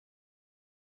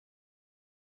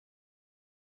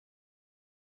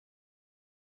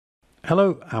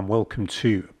Hello and welcome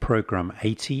to program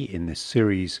 80 in this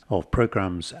series of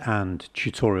programs and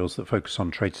tutorials that focus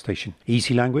on TradeStation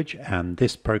Easy Language, and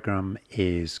this program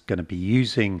is going to be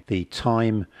using the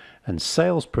time and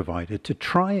sales provider to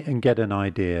try and get an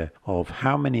idea of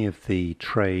how many of the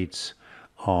trades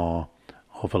are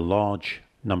of a large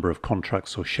number of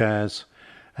contracts or shares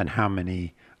and how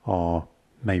many are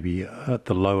maybe at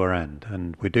the lower end.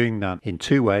 And we're doing that in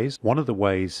two ways. One of the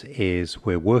ways is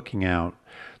we're working out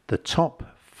the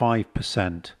top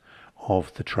 5%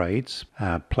 of the trades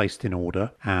placed in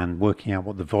order and working out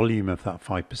what the volume of that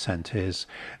 5% is,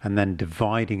 and then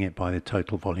dividing it by the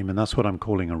total volume. And that's what I'm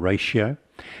calling a ratio.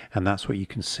 And that's what you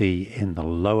can see in the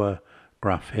lower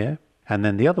graph here. And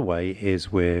then the other way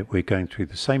is we're going through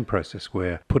the same process.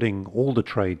 We're putting all the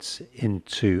trades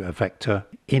into a vector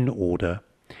in order.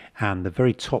 And the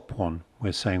very top one,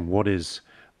 we're saying what is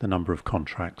the number of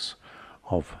contracts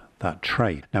of that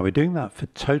trade. Now we're doing that for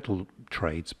total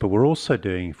trades, but we're also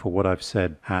doing for what I've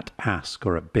said at ask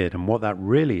or at bid. And what that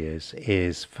really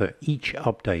is for each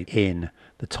update in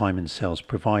the time and sales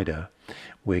provider,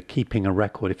 we're keeping a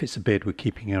record. If it's a bid, we're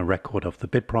keeping a record of the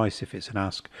bid price. If it's an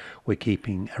ask, we're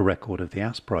keeping a record of the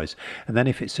ask price. And then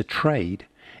if it's a trade,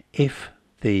 if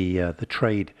the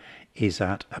trade is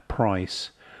at a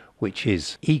price which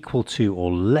is equal to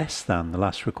or less than the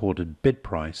last recorded bid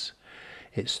price,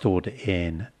 it's stored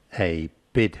in a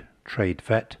bid trade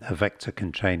vet, a vector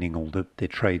containing all the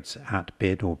trades at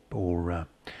bid or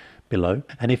below.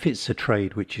 And if it's a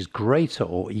trade which is greater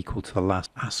or equal to the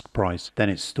last ask price, then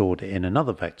it's stored in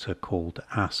another vector called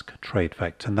ask trade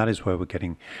vector. And that is where we're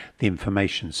getting the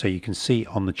information. So you can see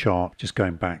on the chart, just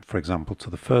going back, for example, to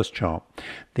the first chart,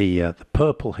 the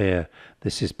purple here,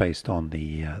 this is based on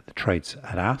the trades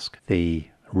at ask. The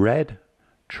red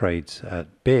trades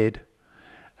at bid,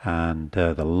 and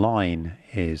the line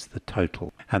is the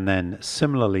total. And then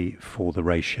similarly for the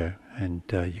ratio, and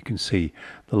you can see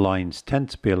the lines tend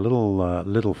to be a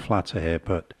little flatter here,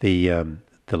 but the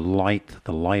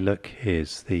lilac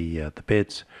is the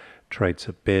bids, trades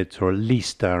at bids, or at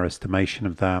least our estimation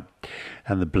of that,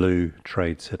 and the blue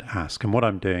trades at ask. And what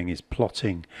I'm doing is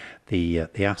plotting the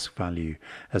ask value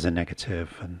as a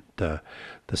negative, and the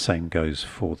same goes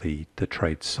for the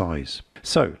trade size.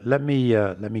 So let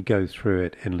me go through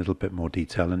it in a little bit more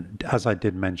detail. And as I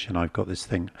did mention, I've got this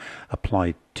thing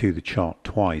applied to the chart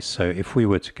twice. So if we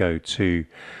were to go to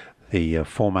the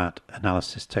format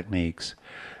analysis techniques,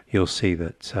 you'll see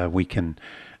that we can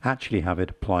actually have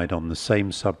it applied on the same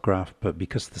subgraph, but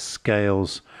because the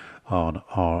scales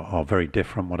are very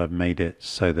different, what I've made it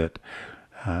so that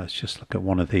let's just look at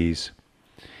one of these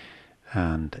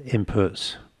and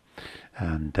inputs.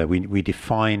 And we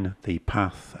define the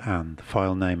path and the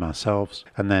file name ourselves,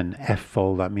 and then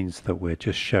fvol, that means that we're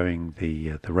just showing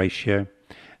the ratio.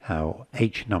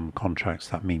 hnum contracts,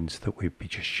 that means that we'd be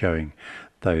just showing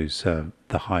those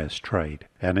the highest trade.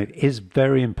 And it is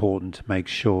very important to make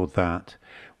sure that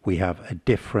we have a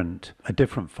different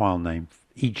file name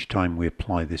each time we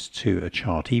apply this to a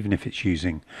chart, even if it's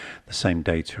using the same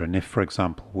data. And if, for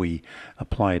example, we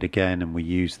apply it again and we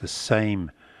use the same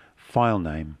file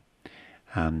name,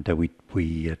 and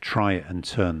we try and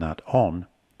turn that on,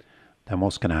 then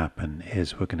what's going to happen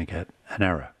is we're going to get an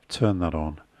error. Turn that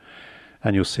on,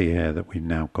 and you'll see here that we've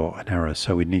now got an error.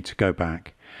 So we need to go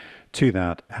back to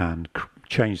that and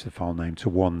change the file name to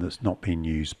one that's not being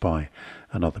used by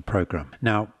another program.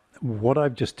 Now, what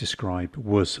I've just described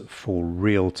was for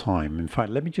real time. In fact,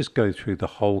 let me just go through the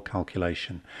whole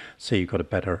calculation so you've got a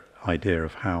better idea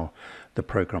of how the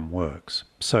program works.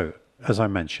 So, as I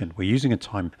mentioned, we're using a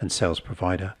time and sales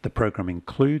provider. The program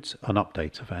includes an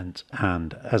update event.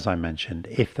 And as I mentioned,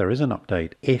 if there is an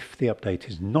update, if the update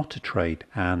is not a trade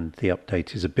and the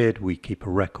update is a bid, we keep a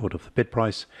record of the bid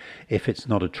price. If it's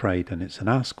not a trade and it's an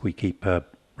ask, we keep a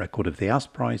record of the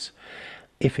ask price.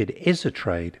 If it is a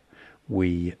trade,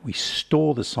 we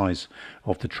store the size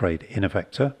of the trade in a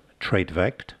vector, trade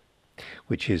vect,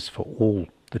 which is for all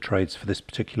the trades for this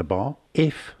particular bar.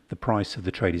 If the price of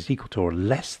the trade is equal to or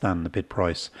less than the bid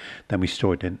price, then we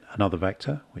store it in another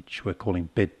vector, which we're calling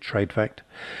bid trade vect.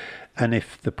 And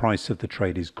if the price of the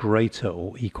trade is greater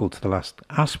or equal to the last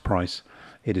ask price,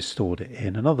 it is stored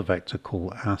in another vector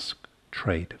called ask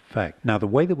trade vect. Now, the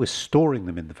way that we're storing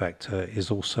them in the vector is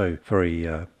also very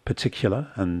particular,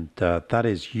 and that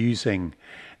is using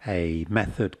a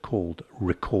method called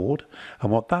record.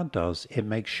 And what that does, it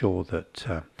makes sure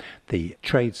that the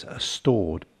trades are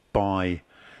stored by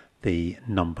the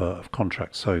number of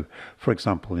contracts. So for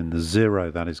example, in the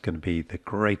 0, that is going to be the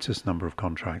greatest number of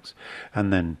contracts,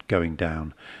 and then going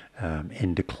down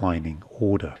in declining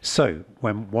order. So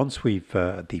once we've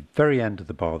at the very end of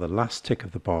the bar, the last tick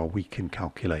of the bar, we can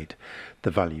calculate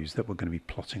the values that we're going to be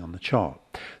plotting on the chart.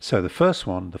 So the first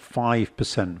one, the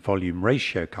 5% volume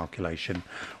ratio calculation,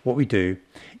 what we do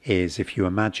is, if you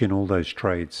imagine all those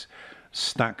trades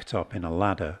stacked up in a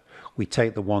ladder, we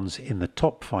take the ones in the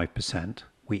top 5%,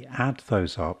 we add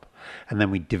those up, and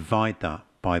then we divide that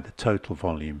by the total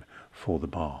volume for the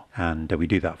bar. And we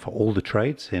do that for all the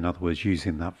trades. In other words,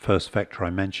 using that first vector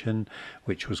I mentioned,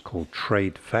 which was called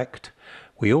TradeVect.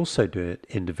 We also do it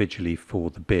individually for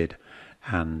the bid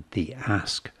and the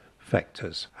ask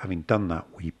vectors. Having done that,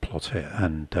 we plot it,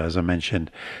 and as I mentioned,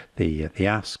 the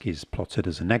ask is plotted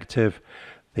as a negative,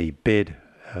 the bid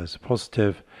as a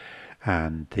positive,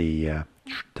 and the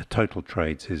total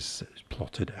trades is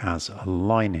plotted as a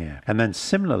line here. And then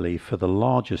similarly for the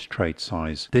largest trade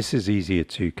size, this is easier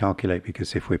to calculate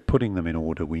because if we're putting them in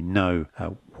order, we know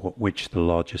which the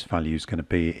largest value is going to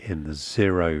be in the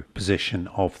 0 position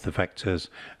of the vectors.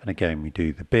 And again, we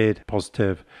do the bid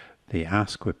positive, the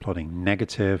ask we're plotting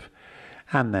negative,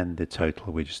 and then the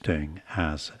total we're just doing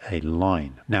as a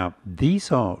line. Now,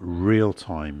 these are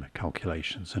real-time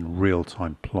calculations and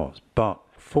real-time plots, but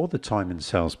for the time and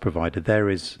sales provider, there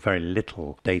is very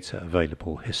little data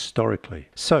available historically.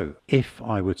 So if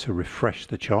I were to refresh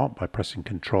the chart by pressing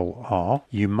Ctrl R,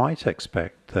 you might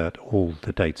expect that all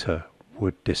the data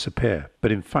would disappear.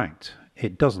 But in fact,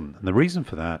 it doesn't. And the reason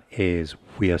for that is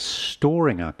we are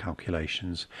storing our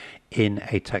calculations in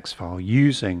a text file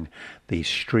using the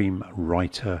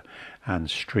Streamwriter and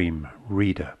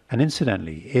Streamreader. And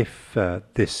incidentally, if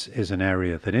this is an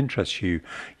area that interests you,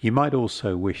 you might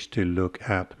also wish to look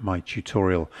at my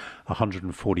tutorial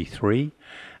 143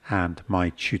 and my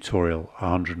tutorial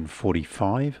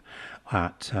 145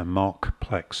 at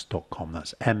markplex.com.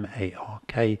 That's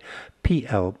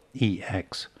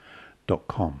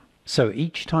markplex.com. So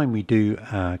each time we do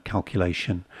a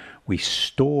calculation, we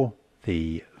store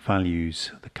the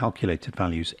values, the calculated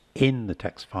values, in the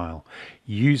text file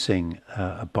using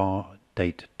a bar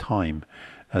date time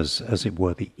as it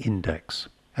were the index.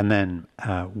 And then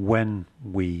when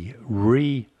we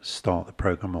restart the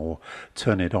program or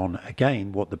turn it on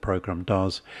again, what the program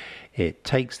does, it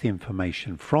takes the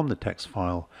information from the text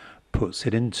file, puts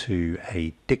it into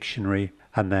a dictionary,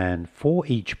 and then for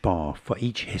each bar, for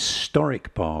each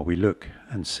historic bar, we look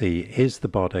and see, is the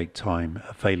bar date time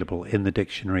available in the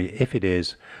dictionary? If it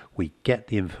is, we get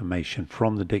the information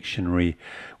from the dictionary.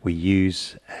 We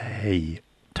use a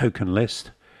token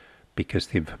list because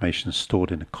the information is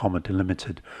stored in a comma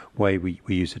delimited way. We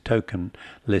use a token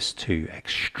list to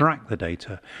extract the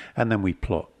data, and then we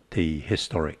plot the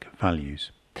historic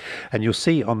values. And you'll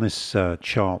see on this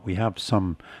chart we have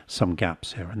some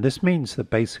gaps here, and this means that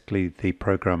basically the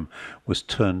program was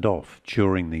turned off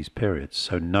during these periods,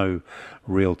 so no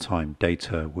real-time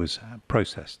data was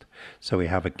processed, so we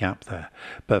have a gap there.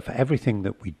 But for everything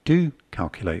that we do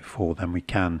calculate for, then we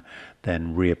can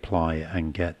then reapply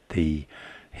and get the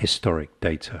historic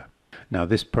data. Now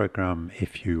this program,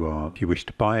 if you wish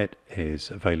to buy it,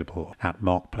 is available at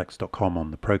markplex.com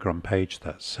on the program page.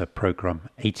 That's program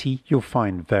 80. You'll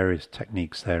find various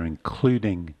techniques there,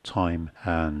 including time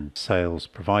and sales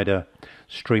provider,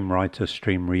 Streamwriter,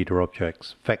 Streamreader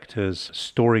objects, vectors,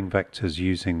 storing vectors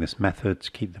using this method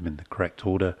to keep them in the correct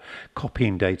order,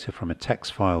 copying data from a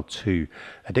text file to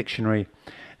a dictionary,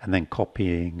 and then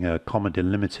copying comma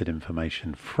delimited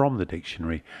information from the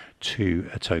dictionary to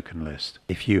a token list.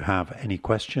 If you have any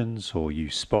questions or you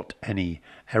spot any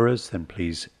errors, then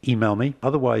please email me.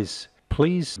 Otherwise,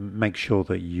 please make sure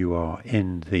that you are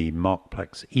in the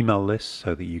Markplex email list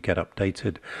so that you get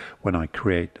updated when I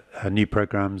create new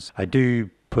programs. I do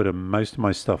put most of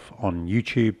my stuff on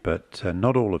YouTube, but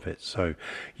not all of it. So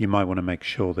you might want to make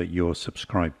sure that you're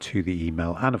subscribed to the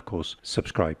email and, of course,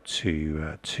 subscribe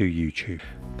to YouTube.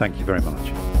 Thank you very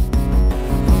much.